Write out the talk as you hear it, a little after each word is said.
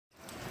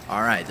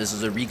All right, this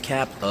is a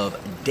recap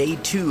of day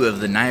 2 of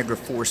the Niagara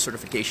 4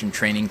 certification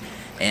training,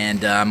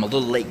 and I'm a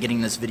little late getting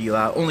this video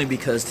out only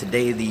because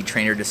today the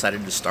trainer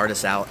decided to start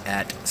us out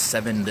at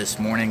 7 this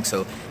morning,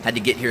 so had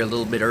to get here a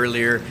little bit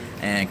earlier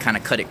and kind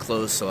of cut it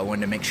close, so I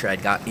wanted to make sure I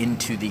got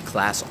into the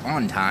class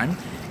on time,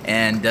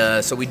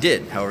 and so we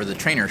did. However, the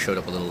trainer showed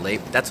up a little late,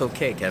 but that's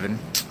okay, Kevin.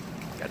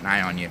 Got an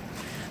eye on you.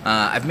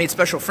 I've made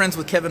special friends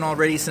with Kevin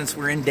already since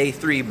we're in day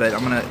 3, but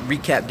I'm going to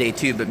recap day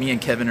 2, but me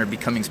and Kevin are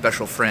becoming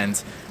special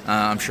friends.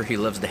 I'm sure he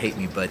loves to hate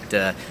me, but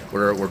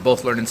we're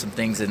both learning some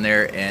things in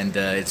there, and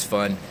it's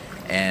fun.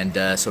 And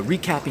so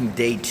recapping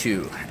day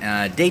 2.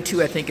 Day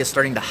 2, I think, is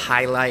starting to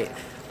highlight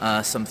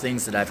some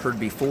things that I've heard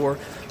before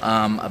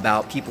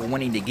about people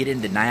wanting to get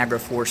into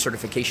Niagara 4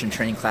 certification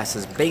training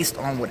classes based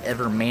on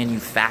whatever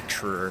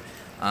manufacturer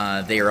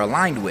they are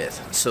aligned with.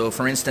 So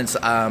for instance,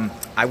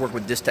 I work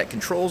with Distech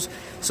Controls,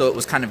 so it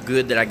was kind of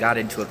good that I got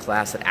into a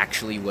class that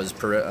actually was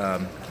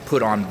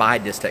put on by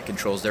Distech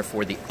Controls.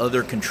 Therefore, the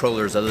other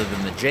controllers other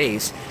than the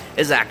Jace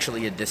is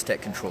actually a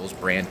Distech Controls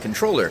brand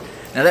controller.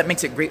 Now that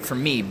makes it great for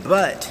me,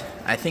 but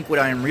I think what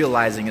I am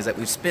realizing is that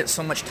we've spent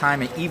so much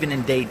time, even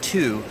in day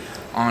 2,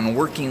 on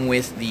working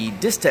with the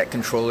Distech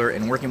controller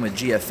and working with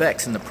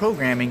GFX in the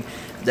programming,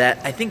 that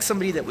I think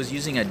somebody that was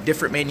using a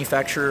different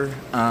manufacturer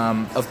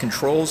of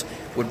controls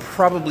would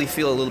probably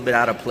feel a little bit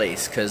out of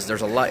place, because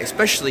there's a lot,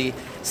 especially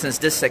since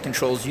Distech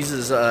Controls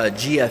uses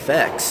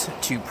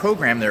GFX to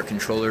program their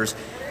controllers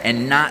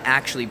and not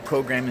actually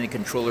programming the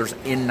controllers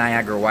in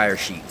Niagara wire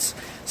sheets.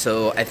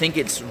 So I think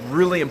it's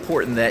really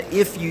important that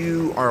if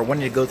you are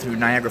wanting to go through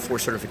Niagara 4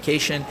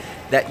 certification,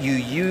 that you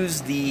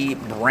use the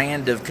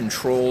brand of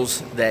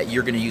controls that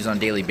you're going to use on a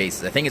daily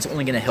basis. I think it's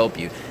only going to help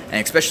you,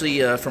 and especially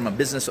from a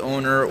business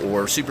owner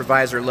or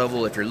supervisor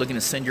level, if you're looking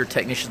to send your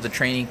technicians to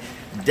training,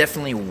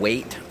 definitely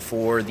wait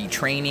for the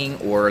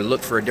training or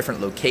look for a different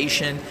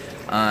location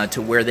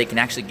to where they can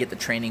actually get the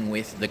training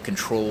with the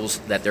controls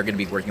that they're going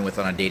to be working with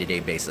on a day-to-day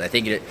basis. I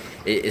think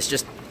it's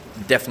just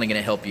definitely going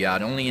to help you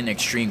out. Only in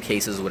extreme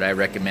cases would I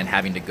recommend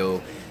having to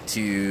go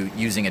to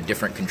using a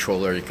different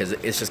controller, because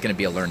it's just going to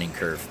be a learning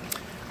curve.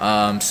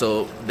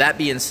 So that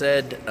being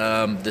said,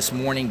 this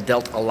morning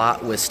dealt a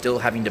lot with still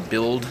having to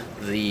build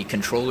the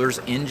controllers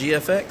in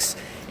GFX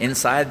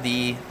inside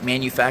the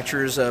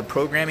manufacturer's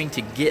programming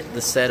to get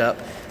the setup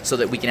so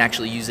that we can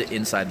actually use it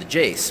inside the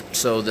Jace.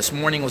 So this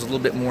morning was a little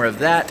bit more of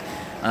that.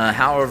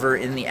 However,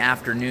 in the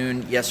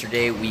afternoon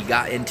yesterday, we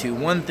got into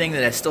one thing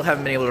that I still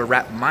haven't been able to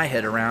wrap my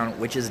head around,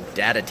 which is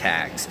data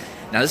tags.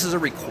 Now, this is a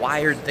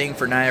required thing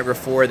for Niagara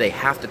 4. They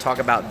have to talk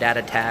about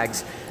data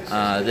tags.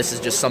 This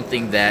is just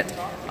something that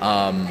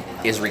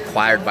is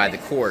required by the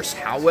course.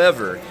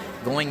 However,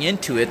 going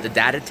into it, the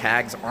data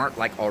tags aren't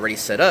like already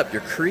set up.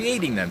 You're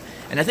creating them.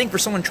 And I think for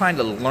someone trying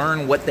to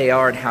learn what they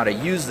are and how to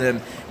use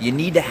them, you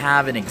need to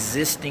have an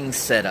existing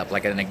setup,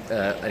 like an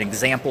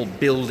example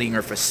building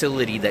or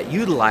facility that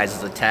utilizes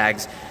the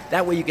tags.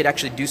 That way you could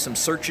actually do some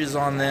searches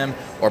on them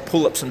or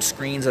pull up some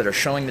screens that are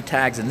showing the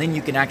tags, and then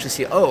you can actually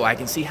see, oh, I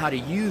can see how to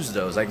use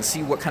those. I can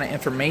see what kind of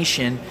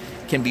information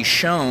can be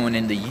shown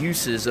in the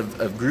uses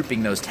of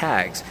grouping those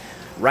tags.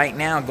 Right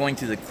now, going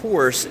through the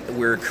course,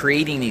 we're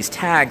creating these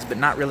tags but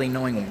not really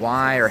knowing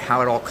why or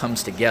how it all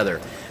comes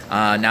together.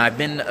 Now, I've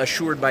been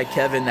assured by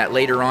Kevin that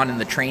later on in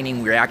the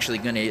training we're actually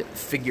going to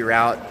figure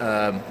out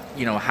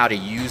how to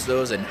use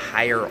those in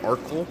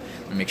hierarchical,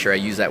 let me make sure I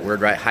use that word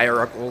right,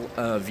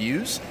 hierarchical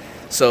views.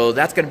 So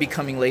that's going to be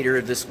coming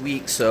later this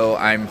week, so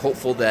I'm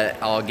hopeful that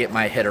I'll get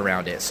my head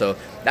around it. So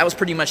that was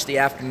pretty much the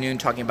afternoon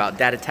talking about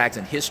data tags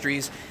and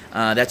histories.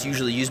 That's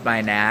usually used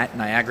by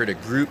Niagara to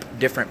group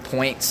different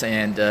points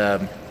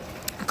and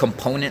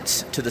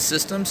components to the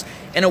systems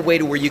in a way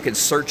to where you can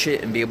search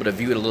it and be able to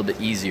view it a little bit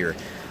easier.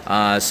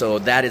 So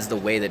that is the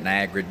way that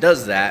Niagara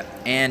does that.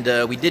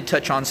 And we did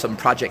touch on some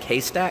Project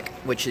Haystack,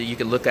 which you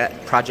can look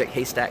at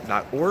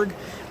projecthaystack.org,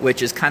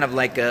 which is kind of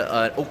like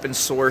an open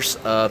source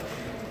of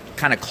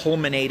kind of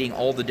culminating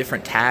all the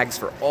different tags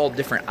for all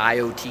different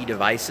IoT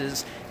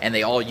devices, and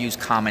they all use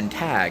common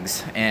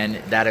tags. And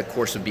that, of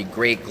course, would be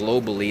great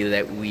globally,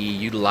 that we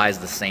utilize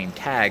the same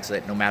tags, so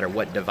that no matter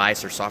what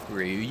device or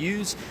software you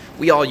use,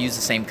 we all use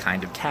the same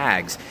kind of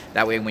tags.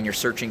 That way, when you're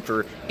searching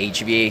for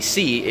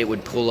HVAC, it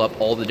would pull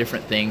up all the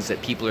different things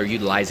that people are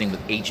utilizing with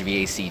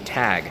HVAC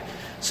tag.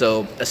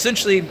 So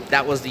essentially,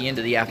 that was the end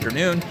of the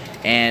afternoon,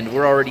 and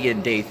we're already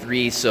in day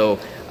 3. So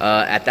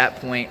at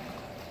that point,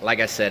 like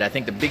I said, I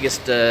think the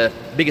biggest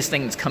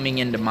thing that's coming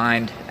into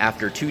mind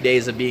after 2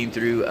 days of being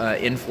through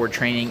N4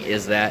 training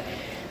is that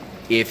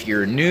if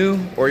you're new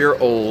or you're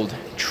old,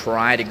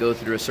 try to go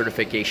through a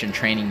certification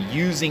training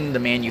using the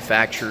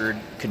manufactured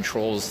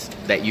controls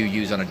that you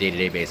use on a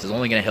day-to-day basis. It's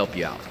only going to help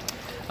you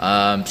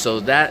out. So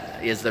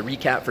that is the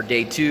recap for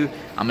day 2.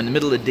 I'm in the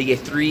middle of day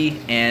 3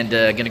 and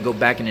going to go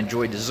back and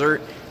enjoy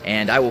dessert.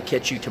 And I will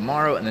catch you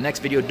tomorrow in the next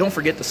video. Don't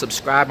forget to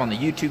subscribe on the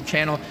YouTube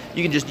channel.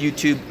 You can just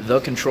YouTube The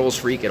Controls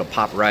Freak. It'll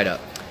pop right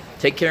up.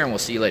 Take care, and we'll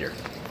see you later.